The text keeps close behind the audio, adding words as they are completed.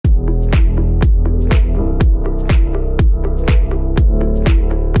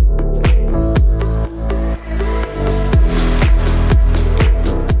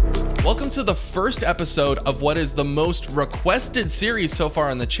to the first episode of what is the most requested series so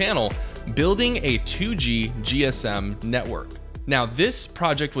far on the channel, building a 2G GSM network. Now, this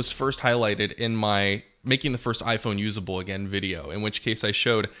project was first highlighted in my making the first iPhone usable again video, in which case I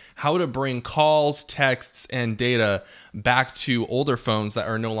showed how to bring calls, texts, and data back to older phones that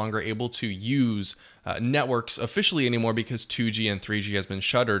are no longer able to use networks officially anymore because 2G and 3G has been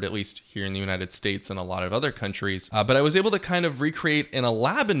shuttered, at least here in the United States and a lot of other countries. But I was able to kind of recreate in a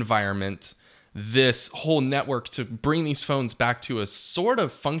lab environment this whole network to bring these phones back to a sort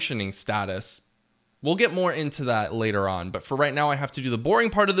of functioning status. We'll get more into that later on, but for right now I have to do the boring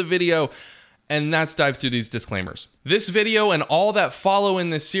part of the video, and that's dive through these disclaimers. This video and all that follow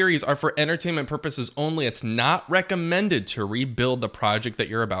in this series are for entertainment purposes only. It's not recommended to rebuild the project that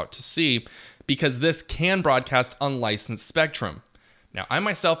you're about to see, because this can broadcast unlicensed spectrum. Now, I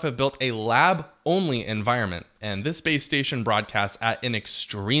myself have built a lab-only environment, and this base station broadcasts at an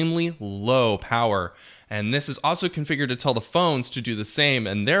extremely low power, and this is also configured to tell the phones to do the same,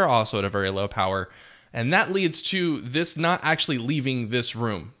 and they're also at a very low power. And that leads to this not actually leaving this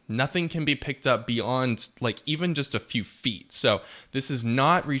room. Nothing can be picked up beyond like even just a few feet. So this is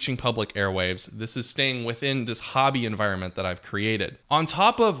not reaching public airwaves. This is staying within this hobby environment that I've created. On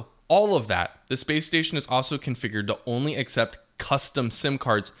top of all of that, the space station is also configured to only accept custom SIM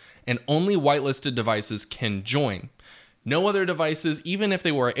cards, and only whitelisted devices can join. No other devices, even if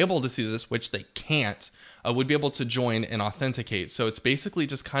they were able to see this, which they can't, would be able to join and authenticate. So it's basically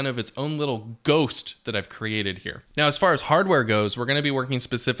just kind of its own little ghost that I've created here. Now, as far as hardware goes, we're going to be working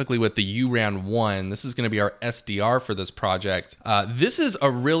specifically with the URAN1. This is going to be our SDR for this project. This is a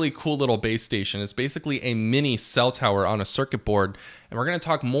really cool little base station. It's basically a mini cell tower on a circuit board. And we're going to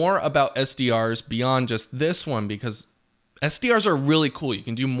talk more about SDRs beyond just this one, because SDRs are really cool. You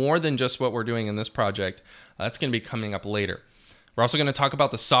can do more than just what we're doing in this project. That's going to be coming up later. We're also going to talk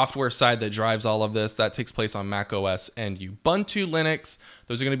about the software side that drives all of this. That takes place on Mac OS and Ubuntu Linux.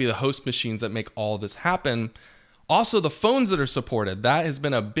 Those are going to be the host machines that make all of this happen. Also, the phones that are supported. That has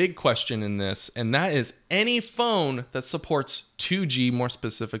been a big question in this, and that is any phone that supports 2G, more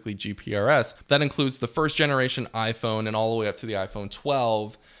specifically GPRS. That includes the first generation iPhone and all the way up to the iPhone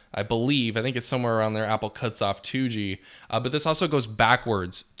 12. I think it's somewhere around there. Apple cuts off 2G, but this also goes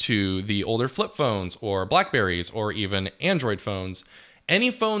backwards to the older flip phones or Blackberries or even Android phones.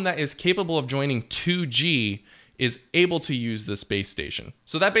 Any phone that is capable of joining 2G is able to use this base station.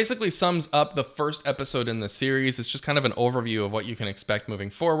 So that basically sums up the first episode in the series. It's just kind of an overview of what you can expect moving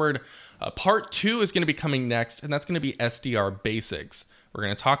forward. Part 2 is going to be coming next, and that's going to be SDR basics. We're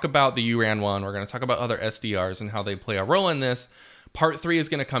going to talk about the URAN1. We're going to talk about other SDRs and how they play a role in this. Part 3 is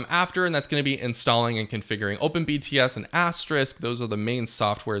going to come after, and that's going to be installing and configuring OpenBTS and Asterisk. Those are the main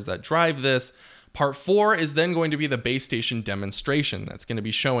softwares that drive this. Part 4 is then going to be the base station demonstration. That's going to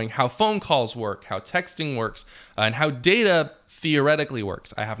be showing how phone calls work, how texting works, and how data theoretically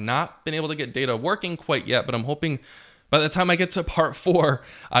works. I have not been able to get data working quite yet, but I'm hoping by the time I get to part 4,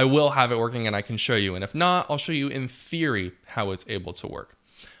 I will have it working and I can show you. And if not, I'll show you in theory how it's able to work.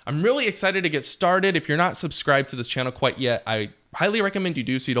 I'm really excited to get started. If you're not subscribed to this channel quite yet, I highly recommend you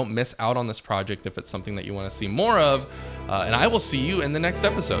do so you don't miss out on this project if it's something that you want to see more of. And I will see you in the next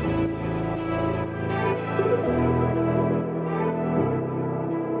episode.